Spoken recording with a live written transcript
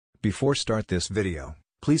Before start this video,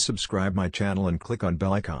 please subscribe my channel and click on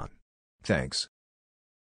bell icon. Thanks.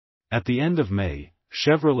 At the end of May,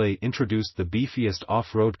 Chevrolet introduced the beefiest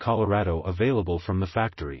off-road Colorado available from the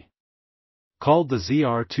factory. Called the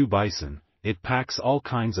ZR2 Bison, it packs all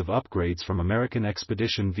kinds of upgrades from American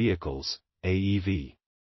Expedition Vehicles, AEV.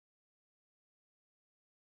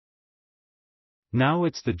 Now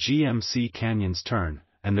it's the GMC Canyon's turn,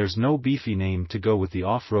 and there's no beefy name to go with the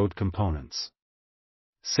off-road components.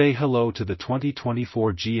 Say hello to the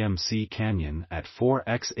 2024 GMC Canyon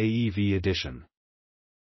AT4X AEV edition.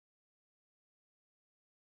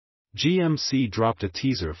 GMC dropped a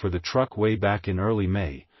teaser for the truck way back in early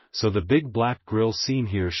May, so the big black grille seen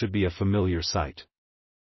here should be a familiar sight.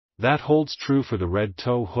 That holds true for the red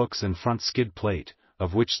tow hooks and front skid plate,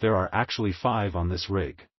 of which there are actually 5 on this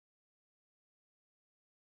rig.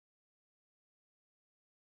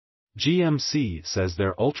 GMC says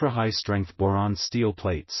they're ultra-high-strength boron steel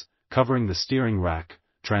plates, covering the steering rack,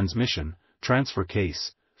 transmission, transfer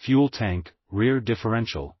case, fuel tank, rear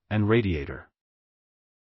differential, and radiator.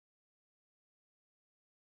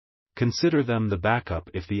 Consider them the backup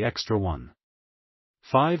if the extra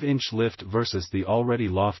 1.5-inch lift versus the already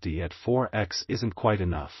lofty AT4X isn't quite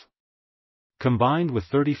enough. Combined with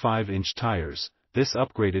 35-inch tires, this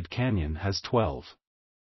upgraded Canyon has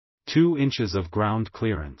 12.2 inches of ground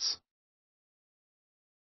clearance.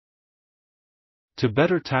 To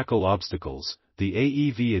better tackle obstacles, the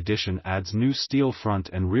AEV edition adds new steel front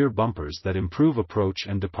and rear bumpers that improve approach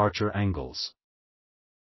and departure angles.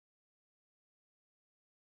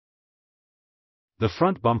 The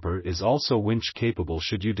front bumper is also winch capable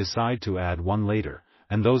should you decide to add one later,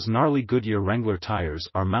 and those gnarly Goodyear Wrangler tires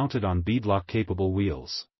are mounted on beadlock capable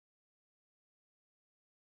wheels.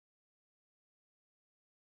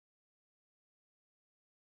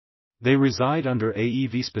 They reside under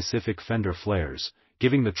AEV-specific fender flares,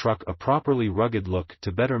 giving the truck a properly rugged look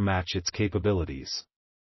to better match its capabilities.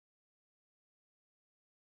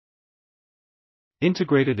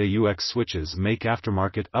 Integrated AUX switches make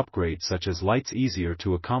aftermarket upgrades such as lights easier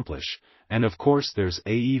to accomplish, and of course there's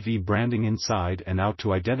AEV branding inside and out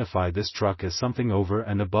to identify this truck as something over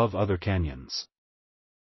and above other Canyons.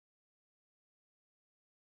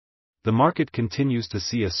 The market continues to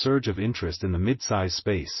see a surge of interest in the midsize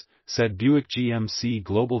space, said Buick GMC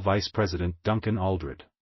Global Vice President Duncan Aldred.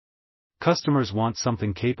 Customers want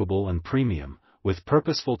something capable and premium, with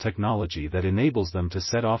purposeful technology that enables them to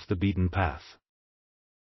set off the beaten path.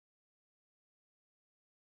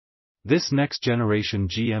 This next-generation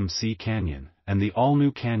GMC Canyon, and the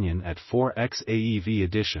all-new Canyon AT4X AEV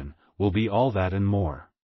edition, will be all that and more.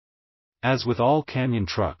 As with all Canyon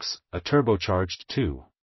trucks, a turbocharged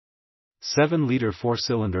 2.7-liter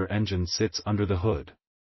 4-cylinder engine sits under the hood.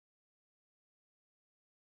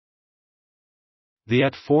 The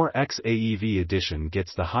AT4X AEV edition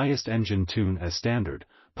gets the highest engine tune as standard,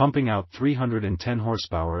 pumping out 310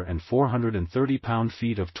 horsepower and 430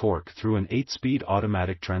 pound-feet of torque through an 8-speed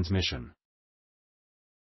automatic transmission.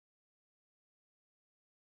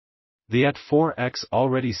 The AT4X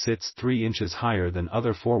already sits 3 inches higher than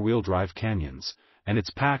other four-wheel drive Canyons, and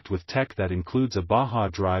it's packed with tech that includes a Baja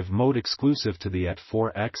Drive mode exclusive to the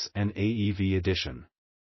AT4X and AEV edition.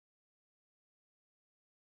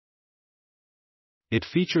 It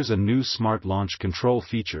features a new smart launch control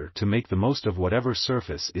feature to make the most of whatever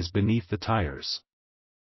surface is beneath the tires.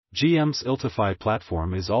 GM's Iltify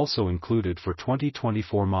platform is also included for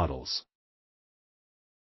 2024 models.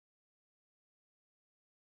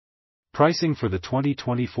 Pricing for the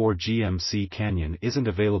 2024 GMC Canyon isn't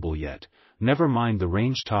available yet, never mind the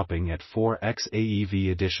range-topping AT4X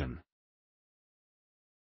AEV edition.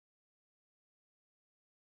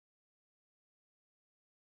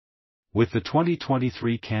 With the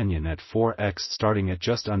 2023 Canyon AT4X starting at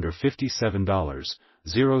just under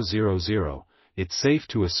 $57,000, it's safe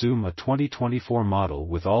to assume a 2024 model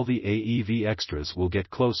with all the AEV extras will get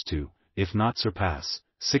close to, if not surpass,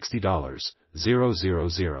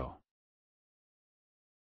 $60,000.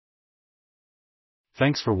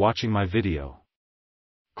 Thanks for watching my video.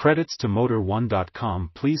 Credits to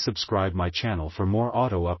Motor1.com. Please subscribe my channel for more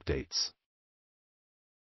auto updates.